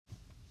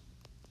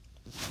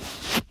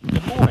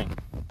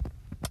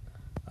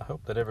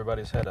that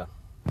everybody's had a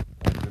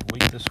good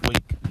week this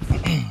week.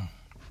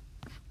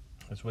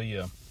 As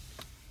we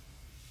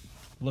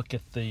look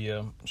at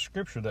the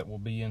scripture that we'll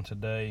be in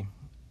today,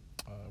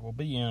 we'll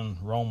be in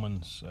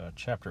Romans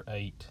chapter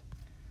 8.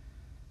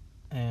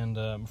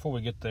 And before we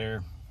get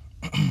there,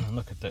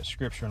 look at that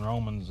scripture in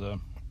Romans,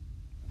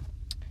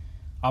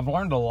 I've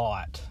learned a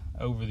lot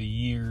over the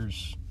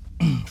years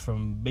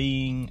from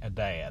being a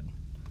dad,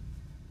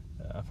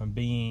 from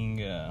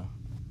being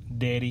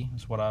daddy.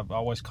 It's what I've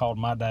always called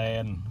my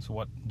dad, and it's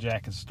what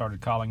Jack has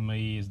started calling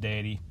me, is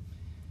daddy.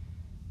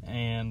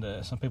 And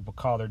some people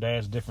call their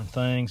dads different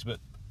things, but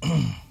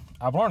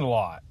I've learned a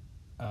lot.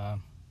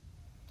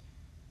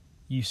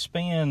 You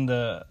spend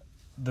the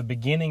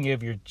beginning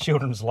of your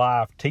children's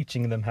life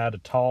teaching them how to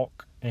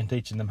talk and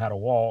teaching them how to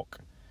walk,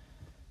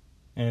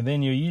 and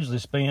then you usually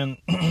spend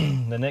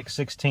the next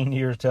 16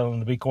 years telling them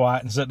to be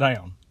quiet and sit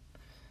down.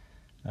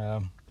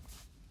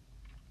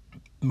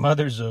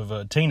 Mothers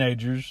of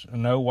teenagers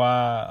know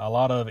why a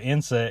lot of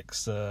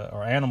insects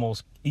or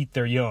animals eat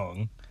their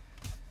young.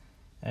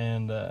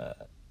 And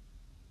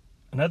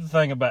another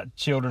thing about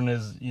children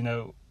is,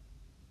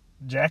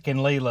 Jack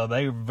and Leela,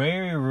 they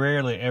very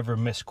rarely ever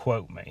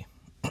misquote me.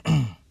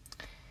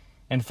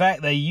 In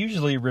fact, they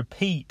usually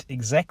repeat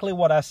exactly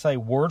what I say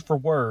word for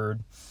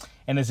word,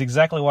 and it's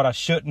exactly what I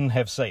shouldn't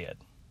have said.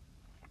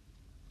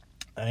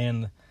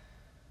 And,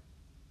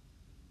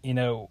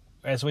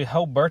 as we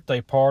hold birthday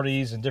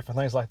parties and different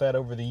things like that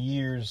over the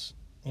years,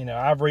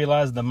 I've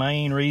realized the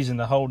main reason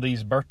to hold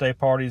these birthday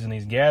parties and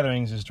these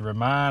gatherings is to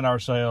remind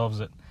ourselves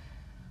that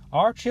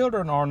our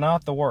children are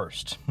not the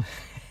worst.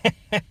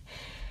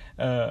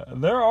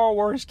 There are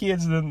worse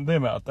kids than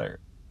them out there.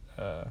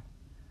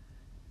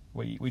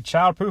 We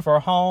childproof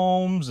our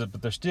homes,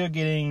 but they're still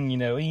getting,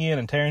 in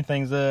and tearing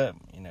things up.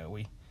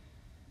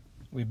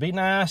 We be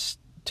nice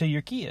to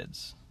your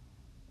kids.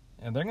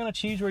 And they're going to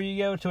choose where you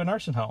go to a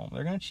nursing home.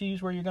 They're going to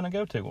choose where you're going to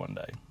go to one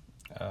day.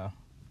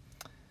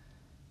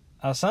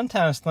 I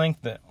sometimes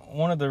think that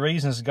one of the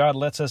reasons God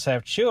lets us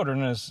have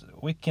children is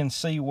we can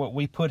see what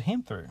we put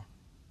Him through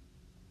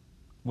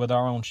with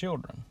our own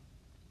children.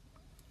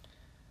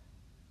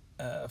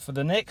 For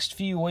the next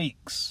few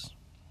weeks,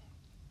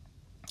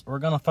 we're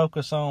going to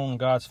focus on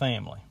God's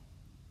family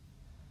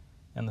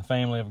and the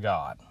family of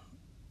God,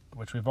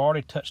 which we've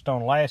already touched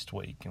on last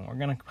week, and we're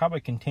going to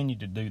probably continue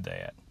to do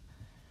that.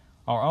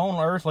 Our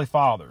own earthly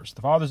fathers,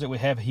 the fathers that we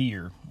have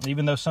here,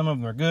 even though some of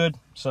them are good,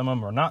 some of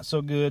them are not so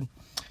good,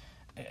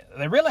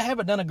 they really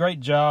haven't done a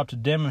great job to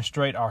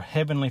demonstrate our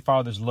Heavenly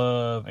Father's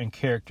love and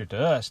character to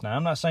us. Now,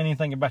 I'm not saying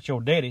anything about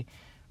your daddy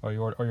or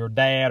your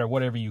dad or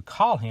whatever you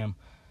call him.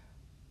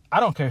 I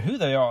don't care who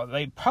they are.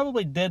 They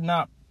probably did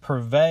not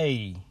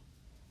purvey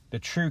the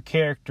true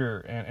character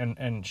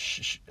and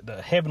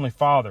the Heavenly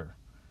Father's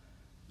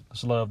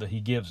love that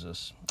He gives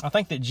us. I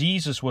think that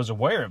Jesus was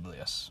aware of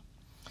this.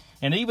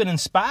 And even in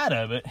spite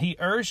of it, He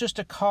urged us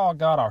to call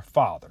God our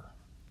Father.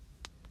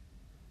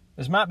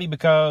 This might be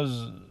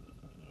because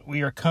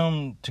we are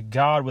come to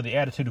God with the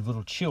attitude of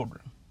little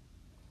children.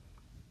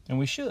 And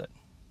we should.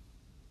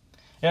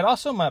 It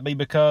also might be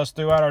because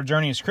throughout our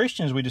journey as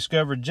Christians, we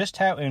discovered just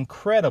how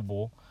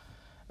incredible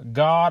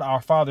God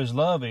our Father's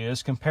love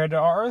is compared to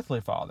our earthly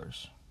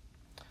fathers.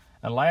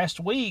 And last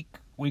week,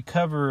 we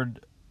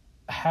covered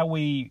how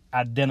we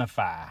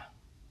identify,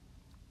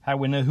 how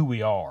we know who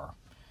we are.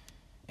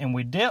 And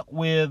we dealt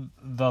with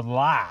the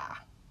lie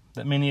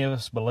that many of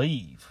us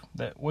believe,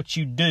 that what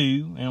you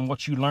do and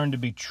what you learn to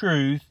be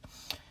truth,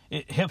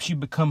 it helps you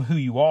become who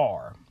you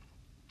are.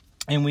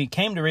 And we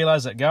came to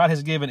realize that God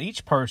has given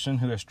each person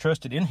who has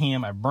trusted in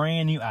Him a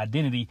brand new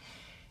identity.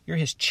 You're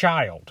His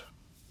child.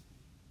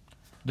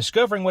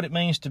 Discovering what it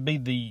means to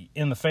be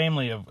in the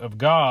family of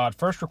God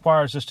first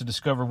requires us to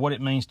discover what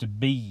it means to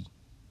be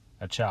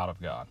a child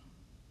of God.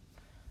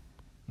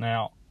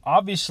 Now,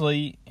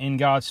 obviously, in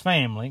God's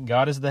family,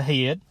 God is the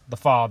head, the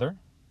Father.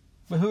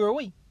 But who are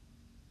we?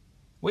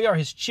 We are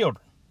His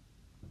children.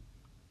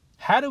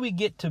 How do we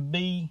get to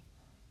be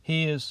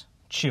His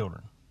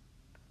children?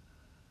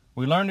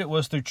 We learned it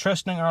was through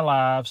trusting our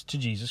lives to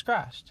Jesus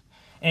Christ.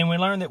 And we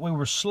learned that we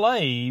were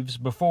slaves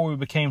before we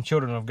became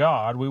children of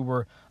God. We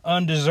were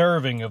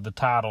undeserving of the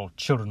title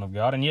children of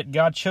God, and yet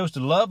God chose to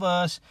love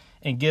us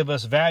and give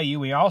us value.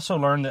 We also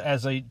learned that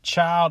as a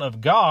child of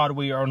God,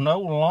 we are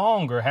no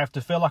longer have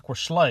to feel like we're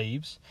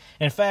slaves.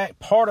 In fact,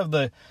 part of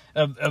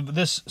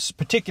this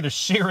particular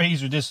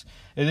series, or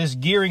this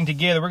gearing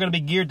together, we're going to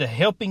be geared to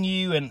helping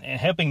you and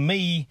helping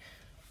me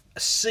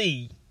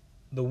see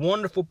the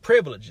wonderful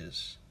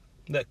privileges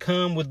that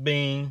come with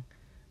being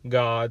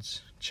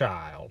God's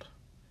child.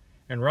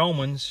 In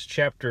Romans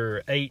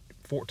chapter 8,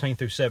 14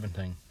 through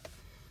 17,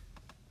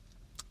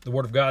 the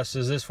Word of God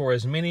says this: "For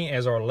as many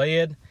as are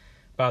led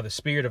by the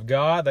Spirit of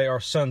God, they are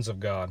sons of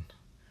God.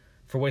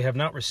 For we have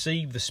not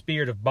received the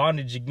spirit of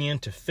bondage again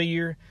to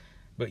fear,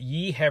 but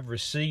ye have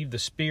received the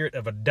spirit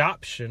of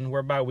adoption,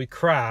 whereby we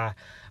cry,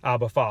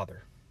 Abba,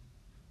 Father.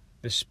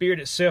 The Spirit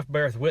itself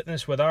beareth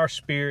witness with our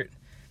spirit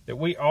that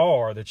we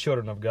are the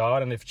children of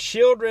God, and if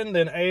children,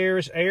 then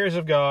heirs, heirs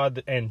of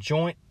God, and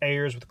joint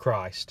heirs with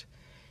Christ,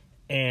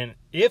 And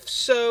if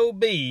so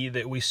be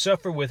that we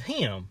suffer with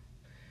him,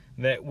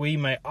 that we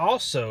may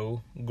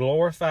also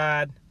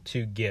glorified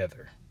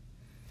together.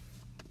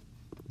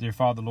 Dear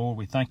Father, Lord,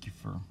 we thank you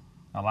for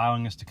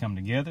allowing us to come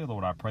together.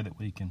 Lord, I pray that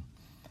we can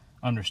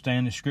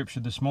understand the Scripture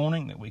this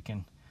morning, that we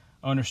can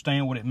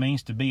understand what it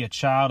means to be a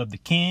child of the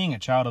King, a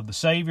child of the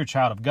Savior, a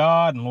child of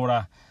God. And Lord,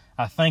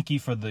 I thank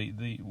you for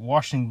the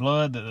washing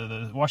blood,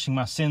 the washing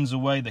my sins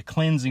away, the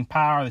cleansing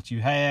power that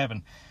you have.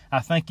 And I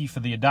thank you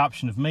for the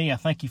adoption of me. I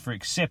thank you for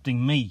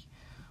accepting me,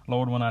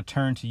 Lord, when I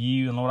turn to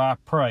you. And Lord, I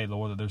pray,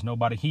 Lord, that there's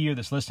nobody here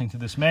that's listening to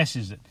this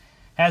message that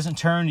hasn't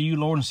turned to you,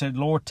 Lord, and said,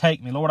 Lord,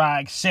 take me. Lord, I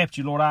accept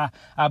you. Lord,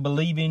 I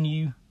believe in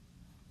you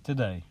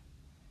today.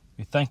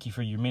 We thank you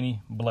for your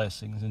many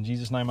blessings. In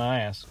Jesus' name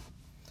I ask.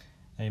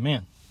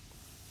 Amen.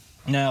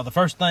 Now, the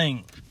first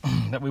thing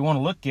that we want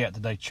to look at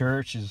today,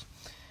 church, is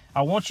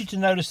I want you to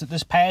notice that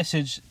this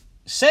passage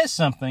says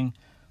something,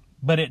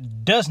 but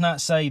it does not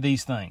say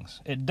these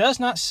things. It does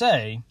not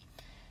say,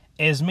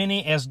 as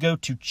many as go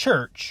to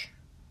church,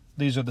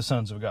 these are the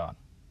sons of God.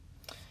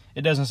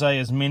 It doesn't say,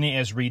 as many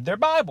as read their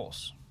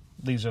Bibles,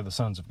 these are the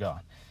sons of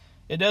God.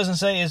 It doesn't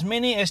say, as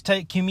many as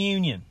take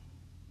communion,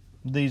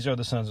 these are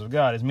the sons of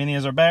God. As many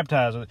as are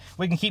baptized.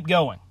 We can keep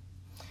going.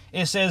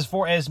 It says,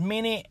 for as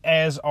many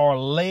as are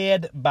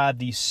led by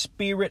the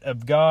Spirit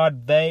of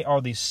God, they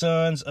are the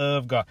sons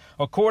of God.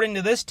 According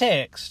to this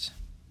text,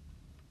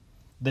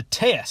 the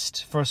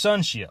test for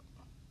sonship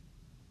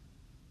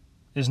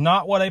is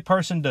not what a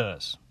person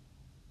does.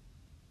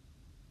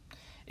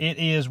 It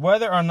is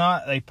whether or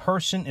not a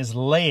person is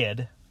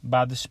led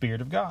by the Spirit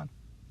of God.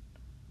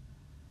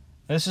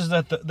 This is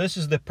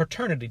the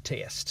paternity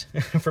test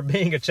for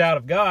being a child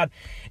of God,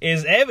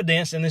 is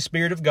evidenced in the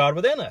Spirit of God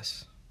within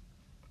us.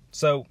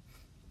 So,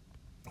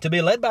 to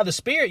be led by the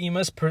Spirit, you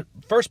must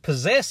first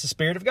possess the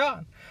Spirit of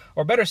God.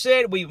 Or better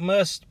said, He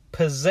must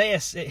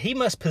possess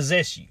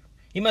you.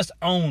 He must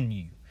own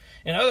you.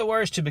 In other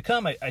words, to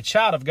become a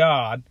child of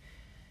God,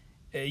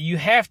 you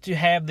have to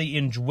have the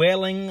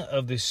indwelling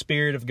of the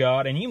Spirit of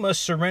God, and you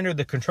must surrender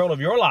the control of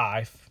your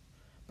life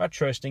by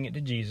trusting it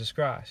to Jesus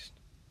Christ.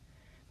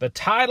 The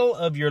title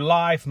of your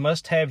life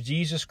must have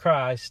Jesus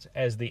Christ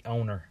as the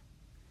owner.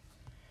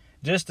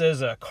 Just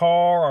as a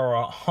car or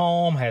a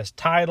home has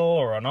title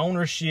or an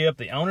ownership,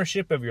 the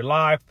ownership of your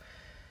life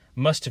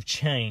must have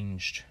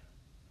changed.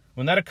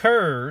 When that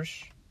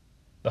occurs,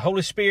 the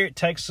Holy Spirit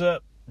takes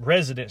up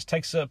residence,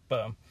 takes up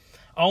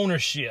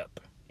ownership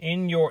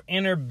in your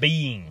inner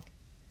being.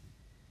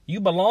 You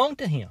belong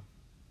to Him.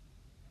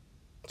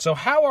 So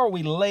how are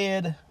we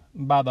led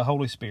by the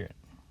Holy Spirit?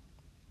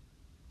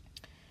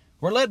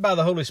 We're led by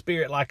the Holy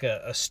Spirit like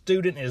a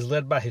student is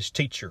led by his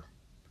teacher,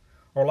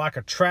 or like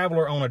a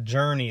traveler on a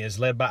journey is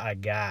led by a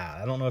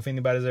guide. I don't know if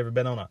anybody's ever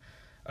been on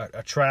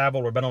a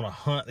travel or been on a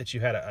hunt that you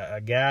had a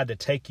guide to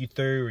take you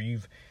through, or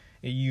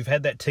you've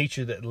had that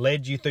teacher that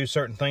led you through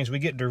certain things. We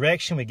get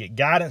direction, we get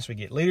guidance, we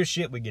get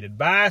leadership, we get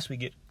advice, we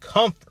get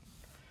comfort,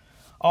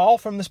 all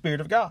from the Spirit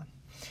of God.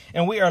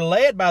 And we are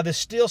led by this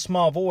still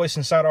small voice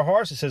inside our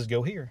hearts that says,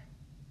 go here,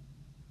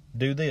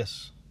 do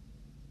this,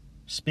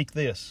 speak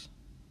this.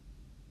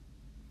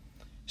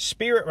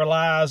 Spirit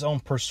relies on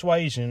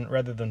persuasion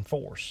rather than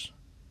force.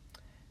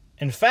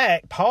 In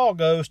fact, Paul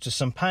goes to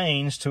some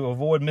pains to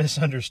avoid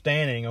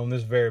misunderstanding on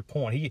this very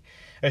point. He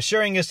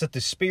assuring us that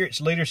the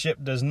Spirit's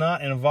leadership does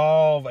not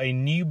involve a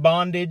new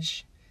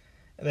bondage,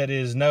 that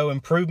is no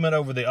improvement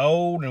over the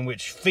old, in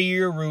which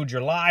fear ruled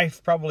your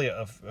life, probably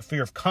a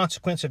fear of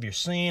consequence of your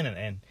sin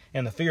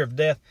and the fear of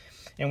death.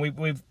 And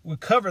we've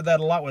covered that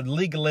a lot with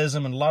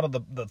legalism and a lot of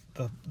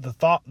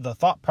the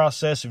thought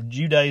process of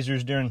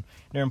Judaizers during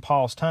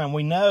Paul's time.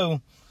 We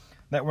know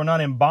that we're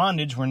not in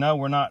bondage. We know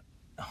we're not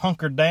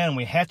hunkered down.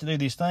 We have to do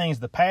these things.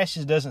 The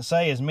passage doesn't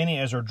say as many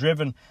as are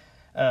driven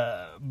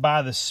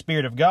by the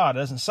Spirit of God. It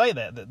doesn't say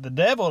that. The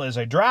devil is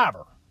a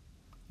driver.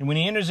 And when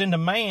he enters into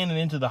man and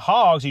into the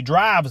hogs, he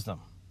drives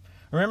them.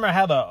 Remember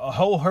how a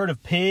whole herd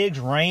of pigs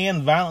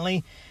ran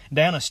violently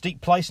down a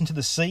steep place into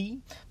the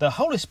sea? The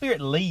Holy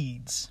Spirit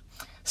leads.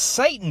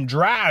 Satan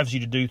drives you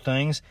to do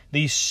things.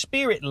 The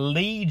Spirit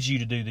leads you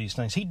to do these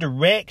things. He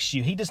directs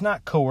you. He does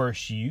not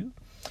coerce you.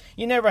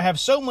 You never have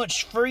so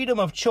much freedom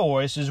of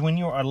choice as when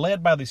you are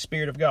led by the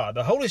Spirit of God.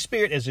 The Holy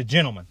Spirit is a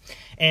gentleman.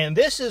 And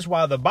this is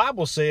why the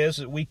Bible says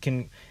that we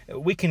can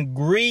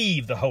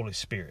grieve the Holy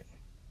Spirit.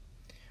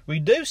 We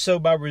do so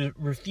by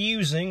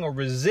refusing or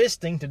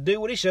resisting to do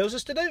what He shows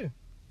us to do.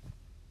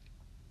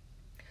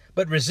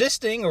 But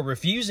resisting or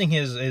refusing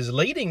his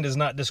leading does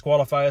not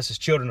disqualify us as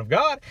children of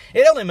God.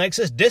 It only makes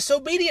us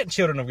disobedient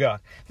children of God.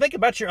 Think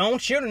about your own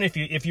children.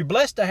 If you're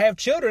blessed to have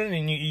children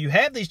and you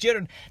have these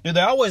children, do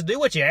they always do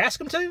what you ask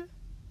them to?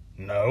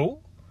 No.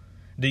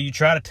 Do you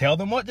try to tell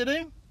them what to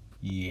do?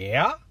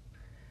 Yeah.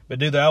 But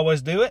do they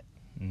always do it?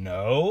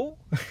 No.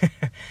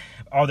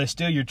 Are they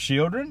still your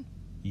children?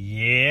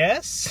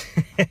 Yes.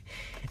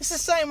 It's the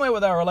same way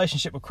with our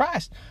relationship with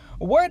Christ.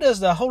 Where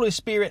does the Holy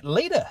Spirit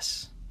lead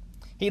us?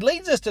 He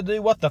leads us to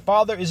do what the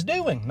Father is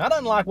doing. Not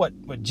unlike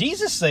what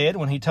Jesus said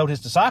when he told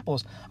his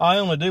disciples, I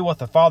only do what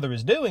the Father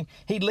is doing.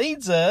 He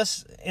leads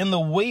us in the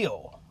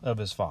will of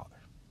his Father.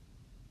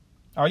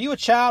 Are you a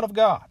child of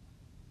God?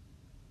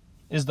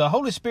 Is the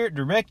Holy Spirit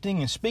directing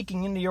and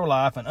speaking into your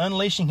life and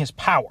unleashing his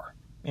power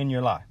in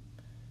your life?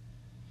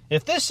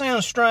 If this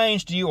sounds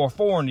strange to you or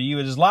foreign to you,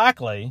 it is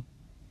likely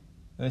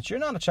that you're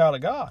not a child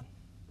of God,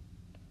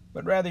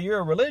 but rather you're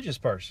a religious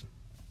person.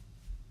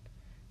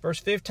 Verse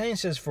 15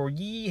 says, For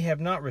ye have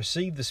not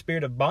received the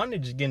spirit of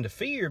bondage again to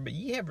fear, but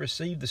ye have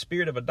received the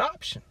spirit of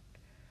adoption,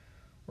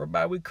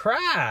 whereby we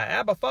cry,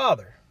 Abba,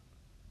 Father.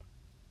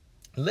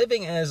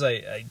 Living as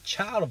a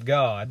child of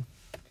God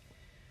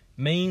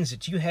means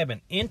that you have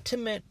an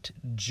intimate,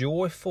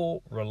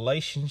 joyful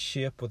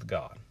relationship with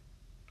God.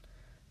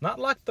 Not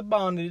like the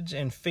bondage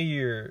and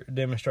fear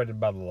demonstrated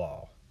by the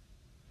law.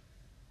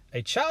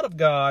 A child of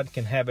God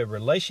can have a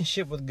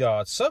relationship with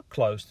God so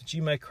close that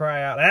you may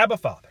cry out, Abba,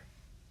 Father.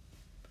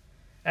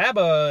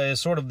 Abba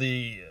is sort of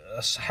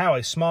how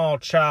a small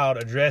child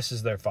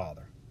addresses their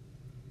father.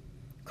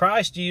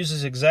 Christ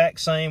uses exact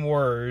same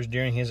words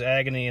during his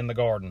agony in the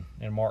garden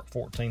in Mark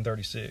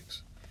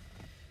 14:36.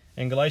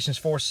 In Galatians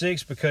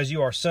 4:6, because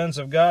you are sons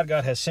of God,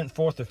 God has sent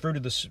forth the fruit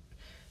of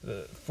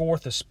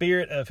the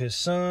Spirit of his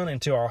Son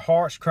into our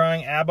hearts,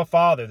 crying, Abba,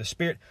 Father. The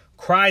Spirit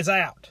cries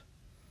out.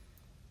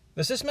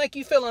 Does this make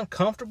you feel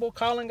uncomfortable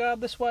calling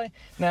God this way?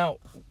 Now,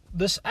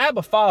 this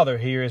Abba, Father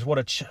here is what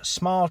a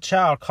small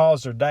child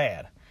calls their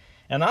dad.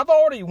 And I've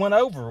already went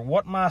over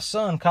what my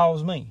son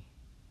calls me.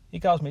 He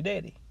calls me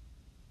Daddy.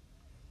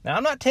 Now,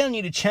 I'm not telling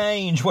you to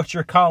change what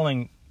you're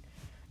calling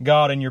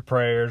God in your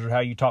prayers or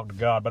how you talk to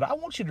God, but I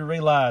want you to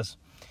realize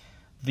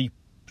the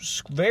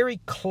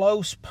very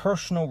close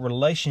personal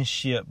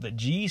relationship that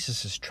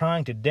Jesus is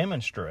trying to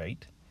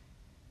demonstrate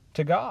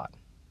to God.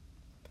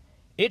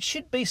 It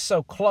should be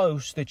so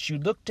close that you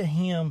look to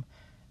him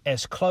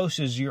as close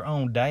as your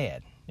own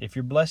dad, if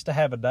you're blessed to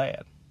have a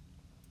dad.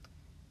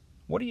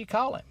 What do you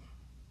call him?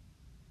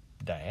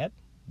 Dad?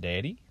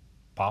 Daddy?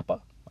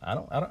 Papa? I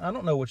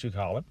don't know what you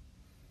call him.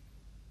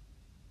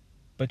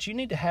 But you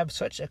need to have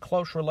such a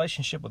close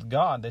relationship with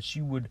God that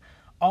you would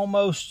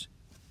almost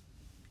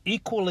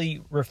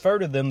equally refer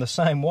to them the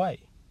same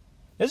way.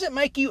 Does it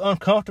make you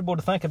uncomfortable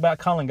to think about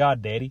calling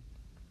God Daddy?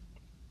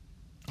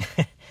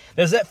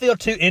 Does that feel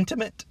too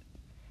intimate?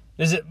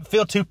 Does it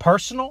feel too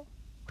personal?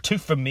 Too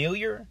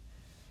familiar?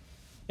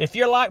 If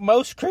you're like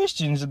most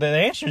Christians, the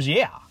answer is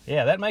yeah.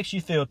 Yeah, that makes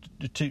you feel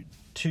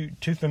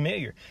too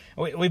familiar.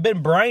 We've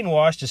been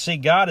brainwashed to see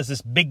God as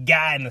this big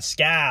guy in the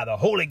sky, the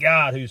holy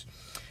God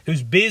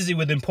who's busy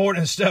with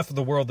important stuff of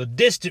the world, the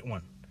distant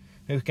one,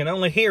 who can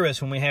only hear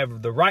us when we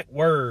have the right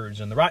words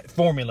and the right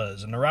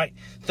formulas and the right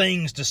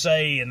things to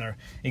say and the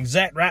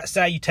exact right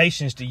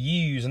salutations to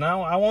use. And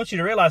I want you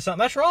to realize something.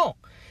 That's wrong.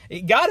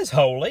 God is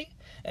holy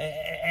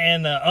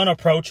and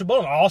unapproachable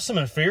and awesome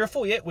and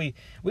fearful, yet he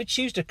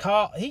chooses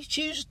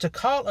to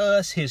call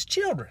us his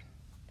children.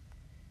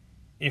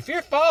 If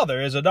your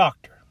father is a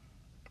doctor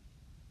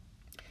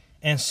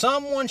and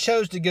someone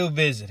chose to go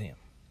visit him,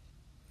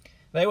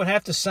 they would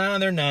have to sign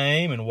their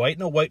name and wait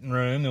in a waiting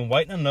room, then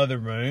wait in another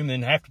room,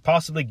 then have to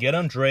possibly get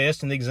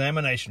undressed in the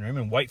examination room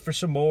and wait for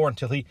some more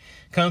until he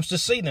comes to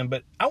see them.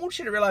 But I want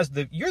you to realize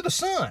that you're the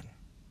son.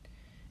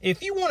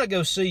 If you want to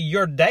go see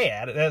your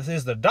dad, that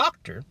is the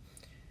doctor,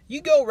 you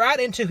go right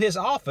into his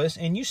office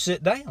and you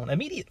sit down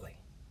immediately.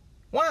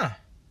 Why?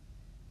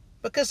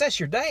 Because that's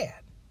your dad.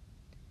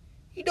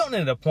 You don't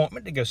need an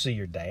appointment to go see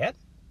your dad.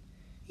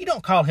 You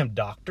don't call him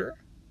doctor.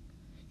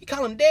 You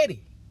call him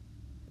Daddy,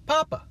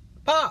 Papa,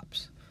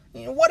 Pops,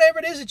 whatever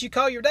it is that you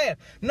call your dad.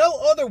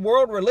 No other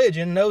world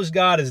religion knows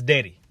God as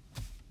Daddy.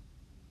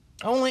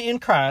 Only in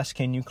Christ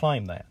can you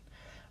claim that.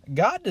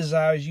 God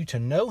desires you to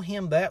know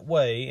him that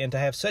way and to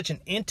have such an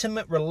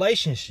intimate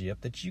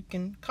relationship that you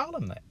can call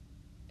him that.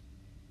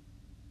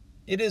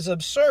 It is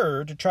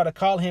absurd to try to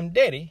call him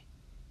Daddy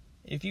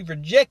if you've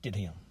rejected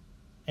him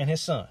and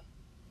his son.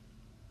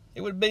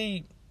 It would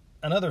be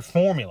another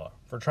formula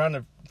for trying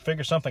to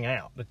figure something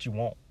out that you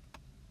want.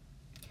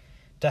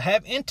 To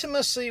have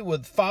intimacy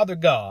with Father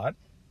God,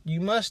 you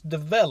must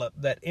develop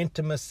that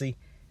intimacy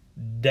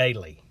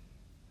daily,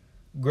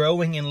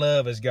 growing in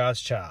love as God's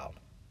child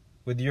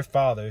with your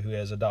Father who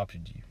has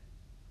adopted you.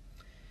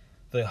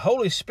 The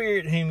Holy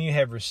Spirit whom you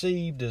have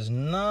received does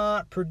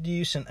not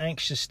produce an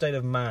anxious state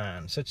of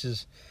mind, such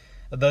as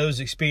those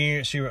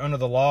experienced who are under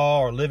the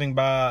law or living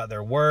by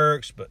their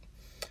works, but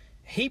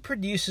he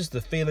produces the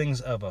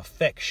feelings of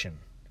affection,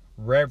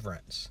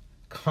 reverence,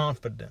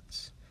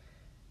 confidence.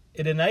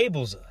 It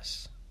enables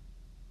us,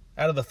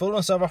 out of the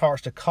fullness of our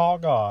hearts, to call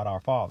God our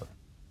Father.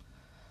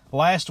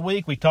 Last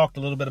week we talked a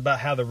little bit about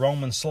how the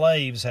Roman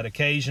slaves had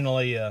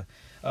occasionally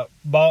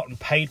bought and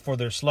paid for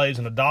their slaves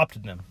and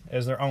adopted them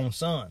as their own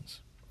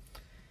sons.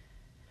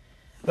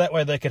 That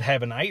way they could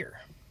have an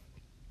heir.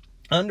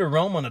 Under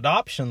Roman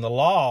adoption, the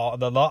law,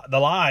 the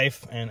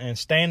life and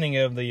standing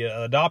of the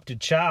adopted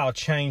child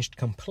changed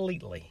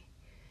completely.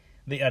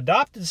 The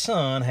adopted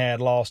son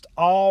had lost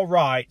all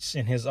rights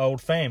in his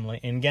old family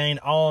and gained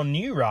all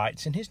new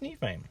rights in his new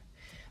family.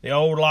 The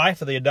old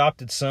life of the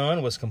adopted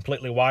son was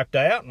completely wiped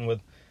out, and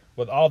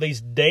with all these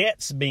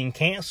debts being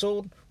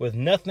canceled, with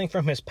nothing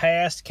from his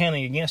past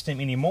counting against him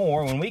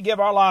anymore, when we give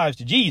our lives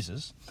to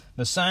Jesus,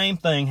 the same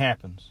thing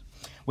happens.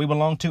 We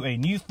belong to a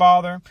new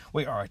Father.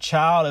 We are a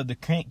child of the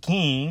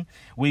King.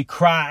 We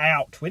cry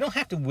out. We don't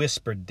have to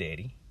whisper,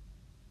 Daddy.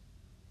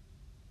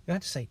 You don't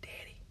have to say,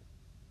 Daddy,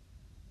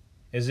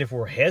 as if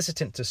we're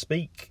hesitant to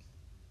speak.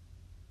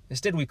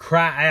 Instead, we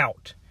cry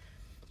out.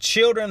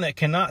 Children that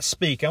cannot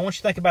speak. I want you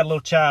to think about a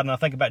little child, and I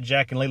think about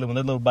Jack and Leela when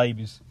they're little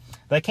babies.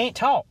 They can't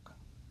talk.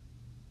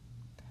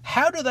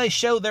 How do they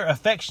show their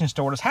affections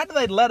toward us? How do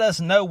they let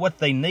us know what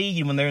they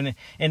need when they're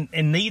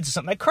in need of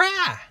something? They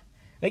cry.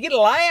 They get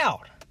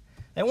loud.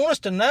 They want us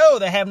to know.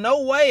 They have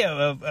no way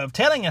of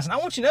telling us. And I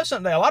want you to know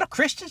something. A lot of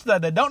Christians today,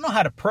 they don't know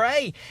how to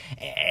pray.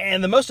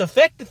 And the most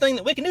effective thing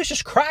that we can do is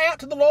just cry out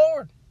to the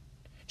Lord.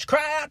 Just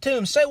cry out to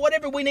Him. Say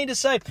whatever we need to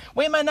say.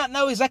 We may not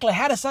know exactly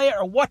how to say it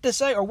or what to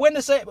say or when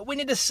to say it, but we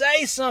need to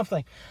say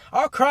something.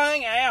 Our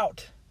crying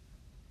out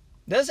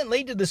doesn't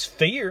lead to this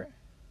fear.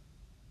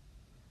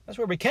 That's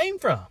where we came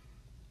from.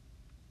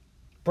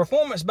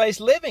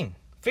 Performance-based living.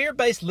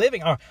 Fear-based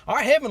living. Our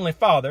Heavenly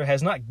Father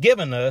has not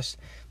given us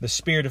the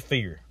spirit of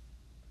fear.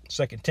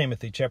 2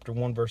 Timothy chapter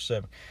 1, verse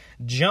 7.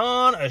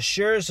 John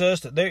assures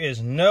us that there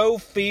is no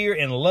fear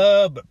in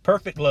love, but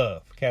perfect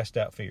love cast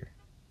out fear.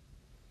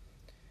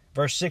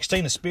 Verse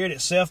 16, the Spirit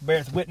itself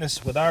beareth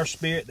witness with our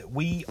spirit that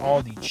we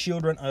are the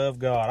children of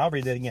God. I'll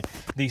read that again.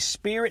 The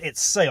Spirit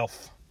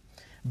itself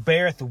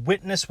beareth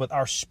witness with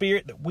our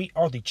spirit that we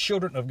are the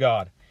children of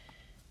God.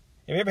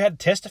 Have you ever had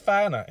to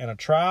testify in a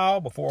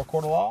trial before a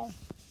court of law?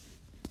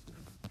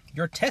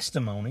 Your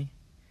testimony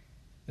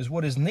is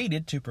what is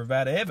needed to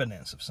provide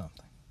evidence of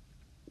something.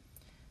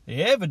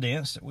 The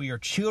evidence that we are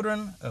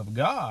children of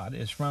God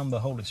is from the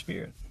Holy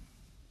Spirit.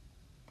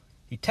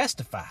 He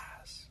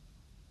testifies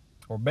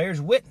or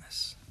bears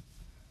witness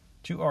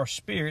to our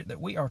spirit that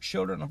we are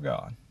children of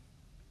God.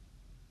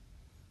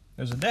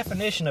 There's a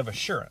definition of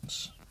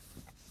assurance.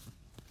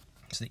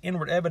 It's the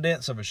inward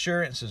evidence of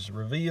assurance is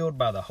revealed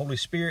by the Holy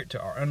Spirit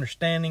to our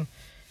understanding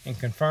and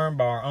confirmed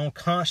by our own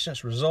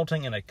conscience,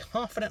 resulting in a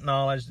confident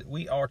knowledge that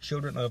we are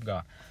children of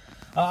God.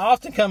 I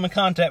often come in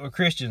contact with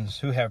Christians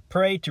who have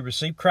prayed to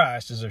receive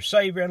Christ as their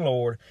Savior and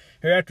Lord,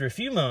 who after a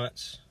few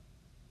months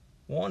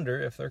wonder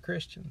if they're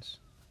Christians.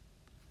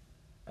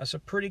 That's a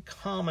pretty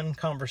common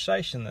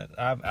conversation that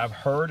I've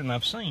heard and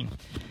I've seen.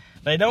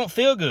 They don't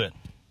feel good.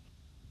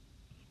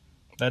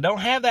 They don't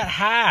have that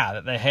high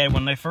that they had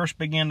when they first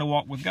began to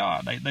walk with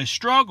God. They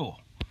struggle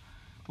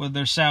with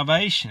their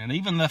salvation and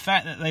even the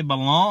fact that they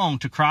belong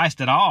to Christ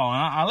at all.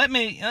 And let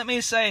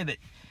me say that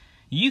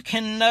you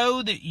can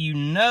know that you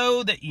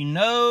know that you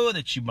know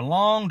that you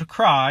belong to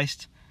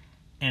Christ,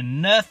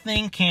 and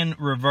nothing can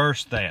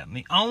reverse that.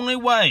 The only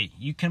way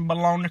you can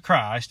belong to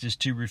Christ is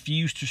to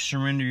refuse to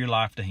surrender your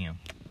life to Him.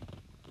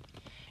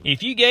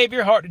 If you gave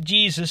your heart to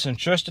Jesus and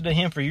trusted to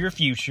Him for your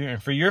future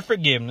and for your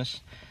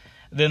forgiveness,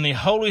 then the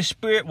Holy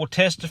Spirit will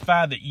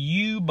testify that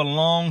you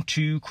belong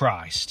to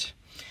Christ.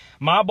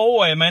 My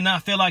boy may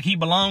not feel like he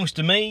belongs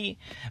to me,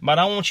 but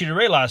I want you to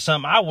realize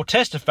something. I will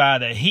testify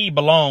that he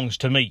belongs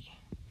to me.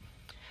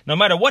 No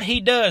matter what he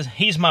does,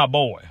 he's my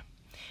boy.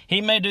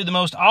 He may do the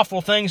most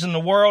awful things in the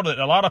world that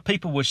a lot of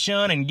people would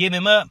shun and give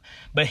him up,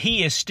 but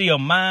he is still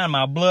mine.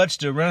 My blood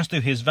still runs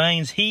through his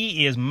veins.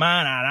 He is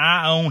mine, and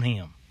I own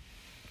him.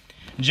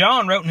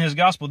 John wrote in his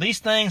gospel, "These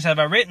things have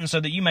I written so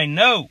that you may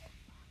know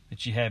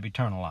that you have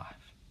eternal life."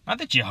 Not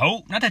that you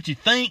hope, not that you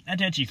think, not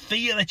that you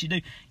feel that you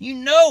do. You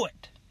know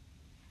it.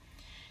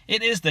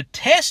 It is the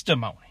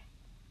testimony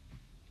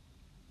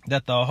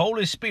that the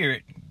Holy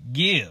Spirit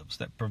gives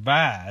that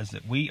provides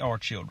that we are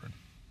children.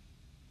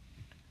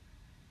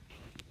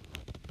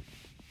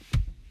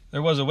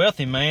 There was a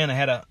wealthy man that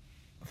had a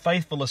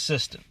faithful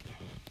assistant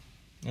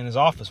in his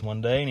office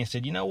one day, and he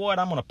said, "You know what?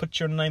 I'm going to put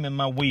your name in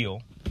my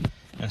will,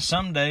 and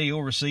someday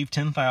you'll receive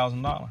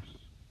 $10,000.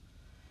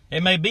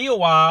 It may be a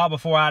while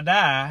before I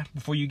die,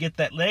 before you get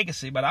that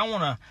legacy, but I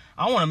want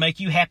to make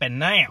you happy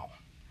now.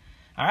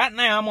 All right,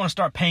 now I'm going to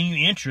start paying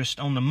you interest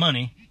on the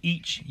money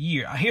each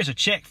year. Here's a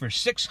check for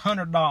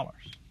 $600.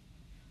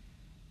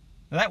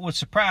 That would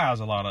surprise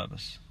a lot of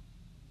us.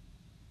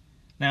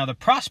 Now, the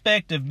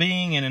prospect of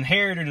being an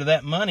inheritor to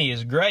that money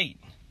is great,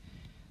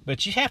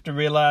 but you have to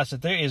realize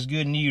that there is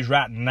good news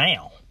right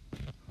now.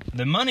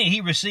 The money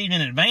he received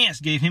in advance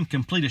gave him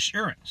complete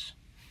assurance.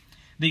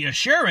 The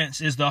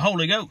assurance is the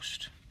Holy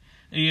Ghost.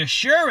 The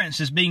assurance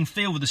is being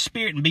filled with the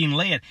Spirit and being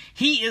led.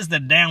 He is the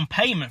down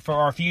payment for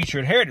our future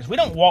inheritance. We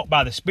don't walk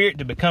by the Spirit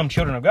to become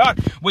children of God.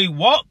 We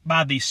walk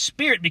by the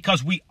Spirit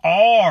because we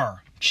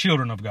are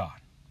children of God.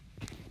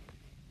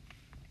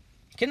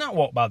 You cannot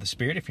walk by the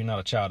Spirit if you're not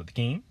a child of the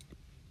King.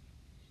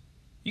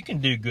 You can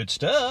do good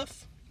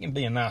stuff. You can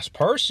be a nice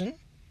person.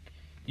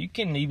 You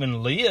can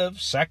even live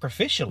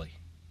sacrificially.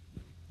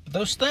 But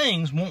those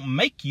things won't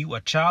make you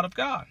a child of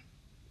God.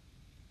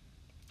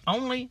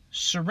 Only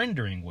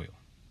surrendering will.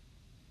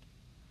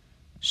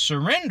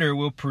 Surrender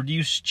will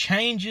produce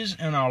changes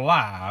in our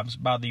lives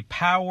by the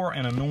power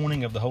and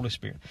anointing of the Holy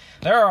Spirit.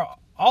 There are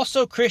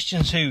also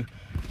Christians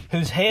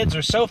whose heads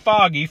are so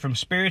foggy from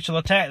spiritual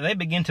attack, they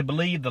begin to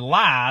believe the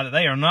lie that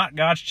they are not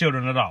God's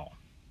children at all.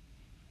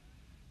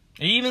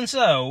 Even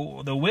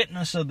so, the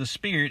witness of the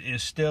Spirit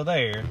is still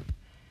there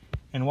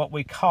in what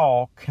we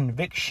call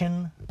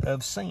conviction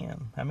of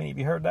sin. How many of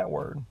you heard that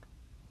word?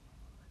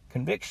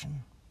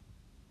 Conviction.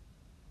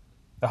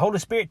 The Holy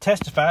Spirit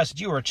testifies that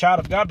you are a child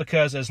of God,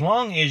 because as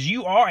long as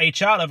you are a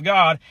child of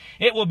God,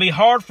 it will be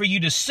hard for you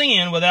to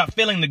sin without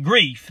feeling the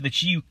grief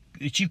that you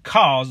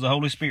cause the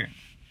Holy Spirit.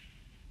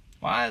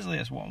 Why is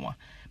this? Why?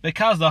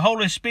 Because the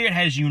Holy Spirit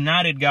has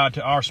united God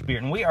to our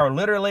spirit, and we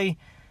literally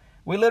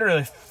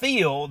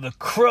feel the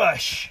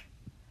crush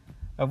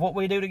of what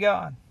we do to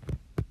God.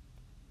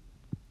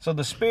 So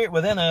the Spirit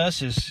within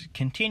us is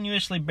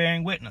continuously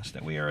bearing witness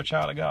that we are a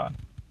child of God.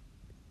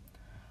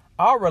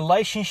 Our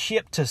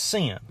relationship to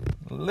sin,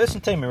 listen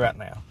to me right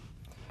now.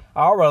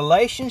 Our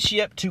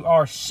relationship to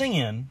our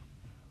sin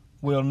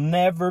will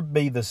never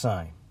be the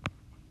same.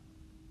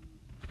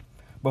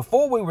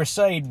 Before we were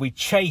saved, we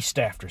chased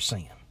after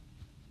sin.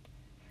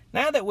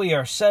 Now that we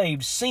are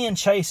saved, sin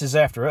chases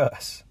after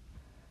us.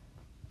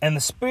 And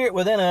the Spirit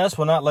within us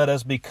will not let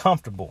us be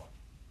comfortable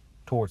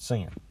towards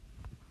sin.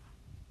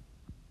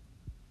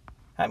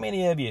 How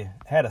many of you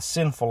had a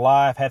sinful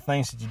life, had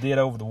things that you did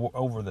over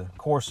the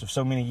course of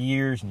so many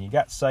years, and you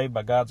got saved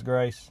by God's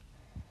grace?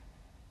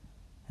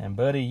 And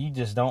buddy, you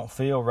just don't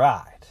feel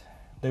right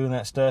doing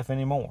that stuff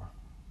anymore.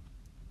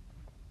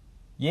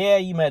 Yeah,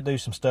 you might do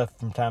some stuff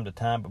from time to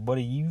time, but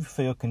buddy, you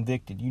feel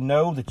convicted. You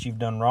know that you've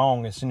done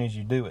wrong as soon as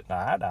you do it.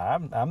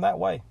 I'm that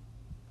way.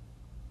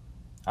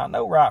 I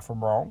know right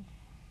from wrong.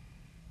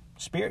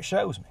 Spirit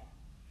shows me.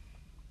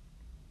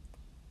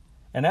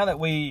 And now that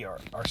we are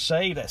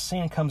saved, that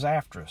sin comes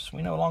after us.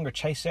 We no longer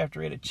chase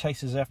after it, it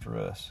chases after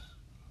us.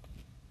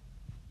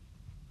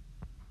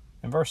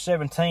 In verse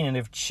 17, and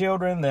if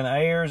children, then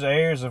heirs,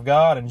 heirs of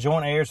God, and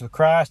joint heirs with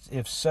Christ,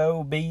 if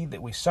so be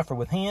that we suffer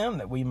with him,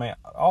 that we may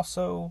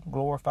also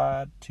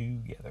glorified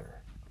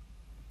together.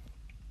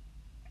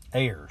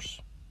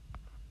 Heirs.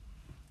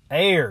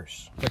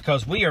 Heirs,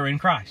 because we are in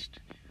Christ.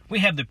 We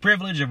have the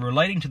privilege of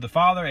relating to the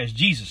Father as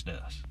Jesus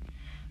does.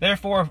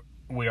 Therefore,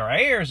 we are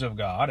heirs of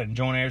God and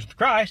joint heirs with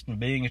Christ, and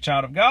being a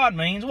child of God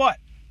means what?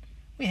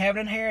 We have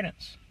an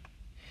inheritance.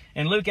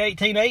 In Luke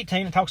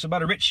 18:18, it talks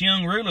about a rich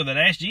young ruler that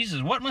asked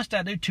Jesus, what must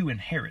I do to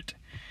inherit?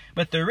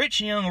 But the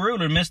rich young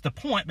ruler missed the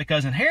point,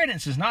 because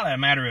inheritance is not a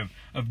matter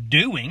of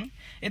doing.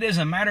 It is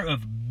a matter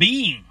of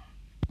being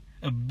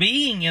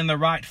in the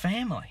right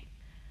family.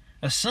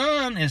 A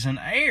son is an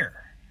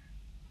heir,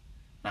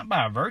 not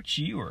by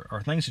virtue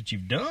or things that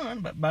you've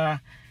done, but by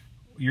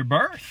your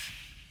birth.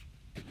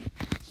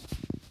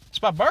 It's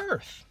by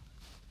birth.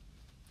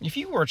 If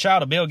you were a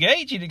child of Bill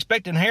Gates, you'd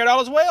expect to inherit all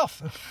his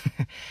wealth.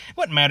 It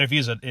wouldn't matter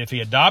if he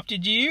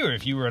adopted you, or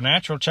if you were a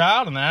natural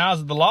child. In the eyes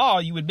of the law,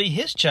 you would be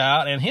his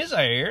child and his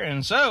heir,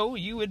 and so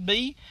you would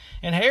be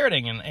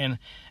inheriting. And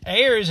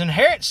heirs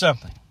inherit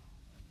something.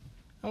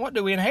 And what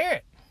do we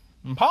inherit?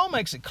 And Paul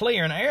makes it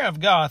clear, an heir of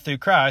God through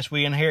Christ,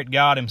 we inherit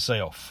God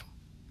himself.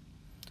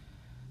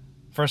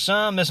 For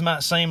some, this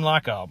might seem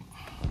like a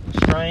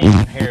strange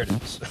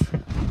inheritance.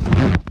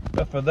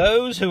 But for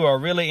those who are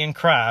really in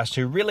Christ,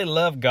 who really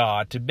love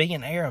God, to be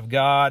an heir of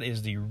God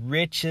is the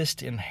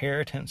richest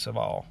inheritance of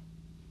all.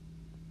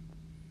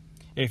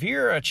 If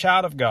you're a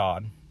child of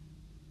God,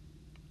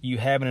 you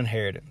have an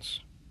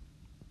inheritance.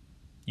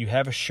 You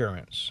have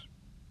assurance.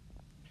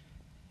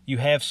 You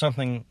have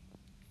something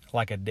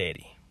like a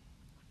daddy.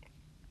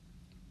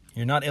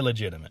 You're not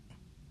illegitimate.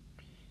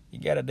 You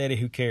got a daddy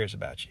who cares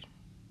about you.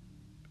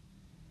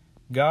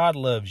 God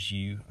loves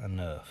you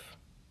enough.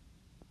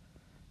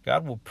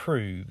 God will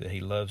prove that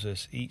he loves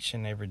us each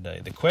and every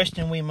day. The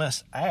question we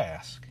must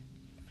ask,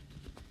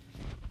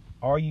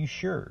 are you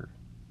sure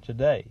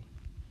today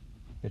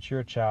that you're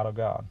a child of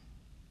God?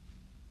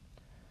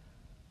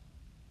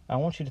 I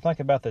want you to think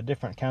about the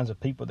different kinds of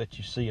people that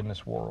you see in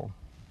this world.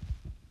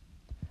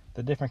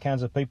 The different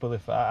kinds of people.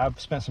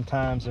 I've spent some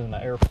time in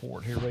the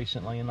airport here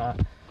recently, and I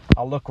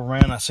look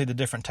around and I see the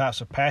different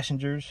types of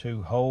passengers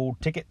who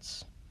hold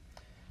tickets,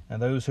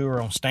 and those who are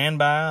on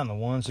standby, and the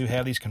ones who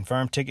have these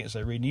confirmed tickets.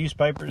 They read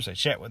newspapers, they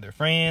chat with their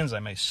friends,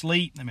 they may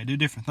sleep, they may do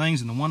different things,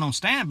 and the one on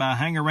standby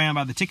hang around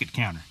by the ticket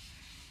counter.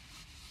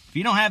 If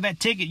you don't have that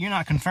ticket, you're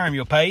not confirmed.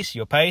 You'll pace,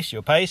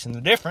 and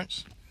the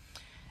difference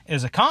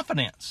is a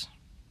confidence.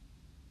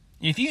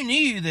 If you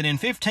knew that in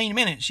 15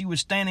 minutes you would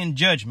stand in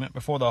judgment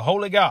before the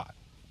holy God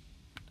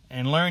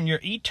and learn your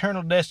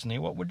eternal destiny,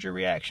 what would your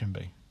reaction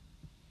be?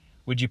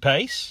 Would you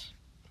pace?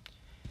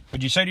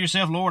 Would you say to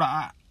yourself, Lord,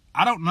 I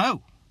don't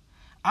know.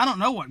 I don't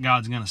know what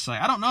God's going to say.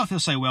 I don't know if he'll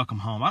say, welcome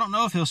home. I don't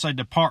know if he'll say,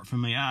 depart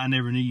from me. I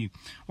never knew you.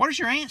 What is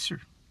your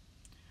answer?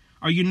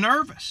 Are you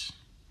nervous?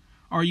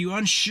 Are you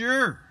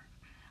unsure?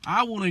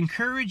 I will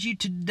encourage you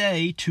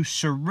today to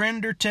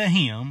surrender to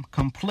him,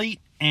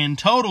 complete and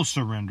total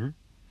surrender,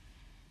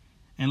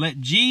 and let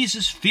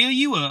Jesus fill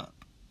you up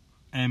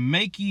and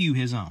make you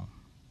his own.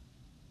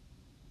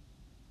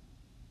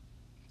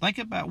 Think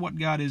about what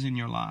God is in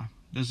your life.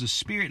 Does the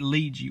Spirit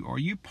lead you? Are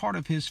you part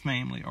of His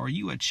family? Are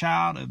you a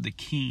child of the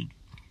King?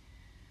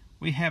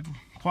 We have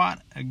quite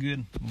a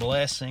good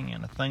blessing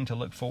and a thing to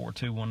look forward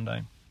to one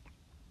day.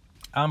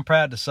 I'm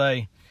proud to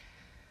say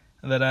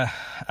that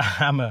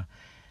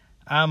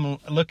I'm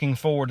looking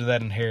forward to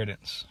that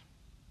inheritance,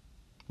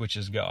 which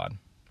is God.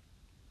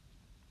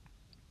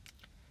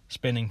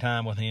 Spending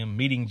time with Him,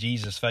 meeting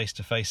Jesus face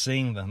to face,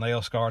 seeing the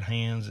nail-scarred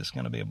hands, it's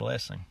going to be a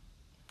blessing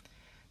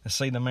to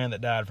see the man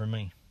that died for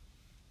me.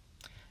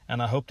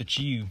 And I hope that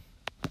you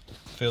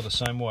feel the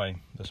same way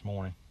this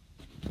morning.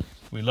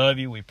 We love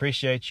you, we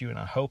appreciate you, and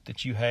I hope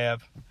that you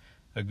have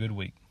a good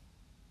week.